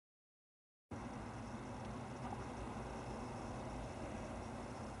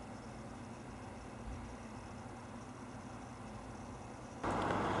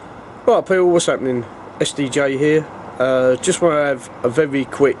Right people, what's happening? SDJ here. Just want to have a very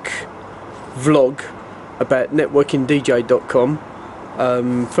quick vlog about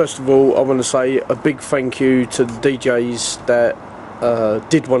NetworkingDJ.com. First of all, I want to say a big thank you to the DJs that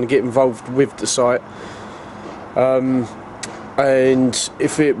did want to get involved with the site. And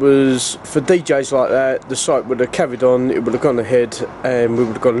if it was for DJs like that, the site would have carried on, it would have gone ahead, and we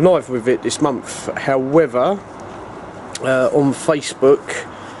would have gone live with it this month. However, on Facebook,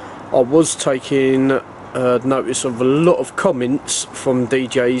 I was taking notice of a lot of comments from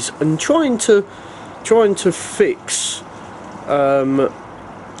DJs and trying to fix the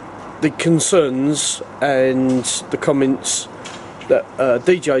concerns and the comments that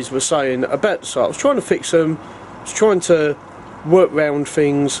DJs were saying about the site. I was trying to fix them. I was trying to work around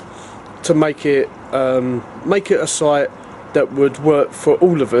things to make it a site that would work for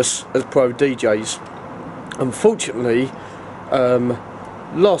all of us as pro DJs. Unfortunately,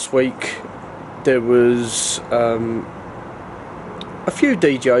 last week there was a few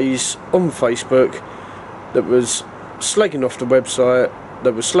DJs on Facebook that was slagging off the website,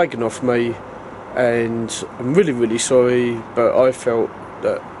 that was slagging off me, and I'm really sorry, but I felt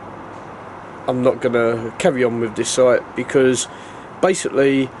that I'm not going to carry on with this site, because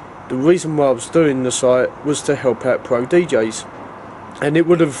basically the reason why I was doing the site was to help out pro DJs, and it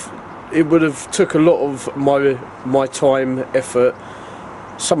would have took a lot of my time, effort,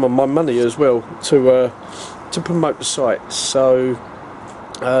 some of my money as well to promote the site. So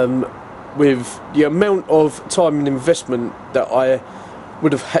with the amount of time and investment that I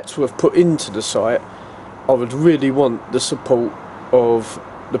would have had to have put into the site, I would really want the support of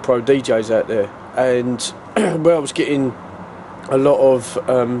the pro DJs out there. And where I was getting a lot of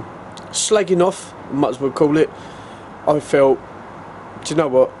slagging off, I might as well call it, I felt, do you know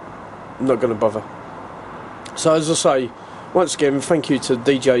what, I'm not going to bother. So as I say, once again, thank you to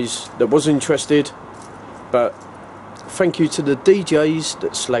the DJs that was interested, but thank you to the DJs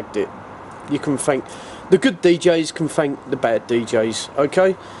that slagged it. You can thank the good DJs, can thank the bad DJs,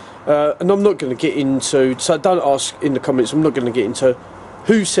 okay? And I'm not going to get into, so don't ask in the comments, I'm not going to get into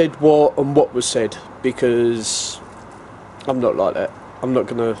who said what and what was said, because I'm not like that. I'm not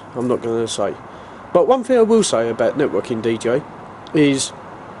gonna say. But one thing I will say about Networking DJ is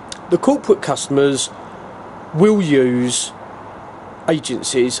the corporate customers will use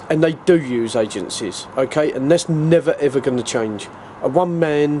agencies, and they do use agencies, okay? And that's never ever going to change. A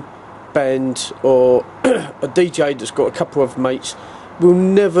one-man band or a DJ that's got a couple of mates will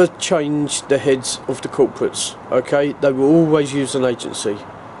never change the heads of the corporates, okay? They will always use an agency.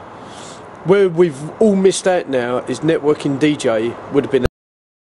 Where we've all missed out now is Networking DJ would have been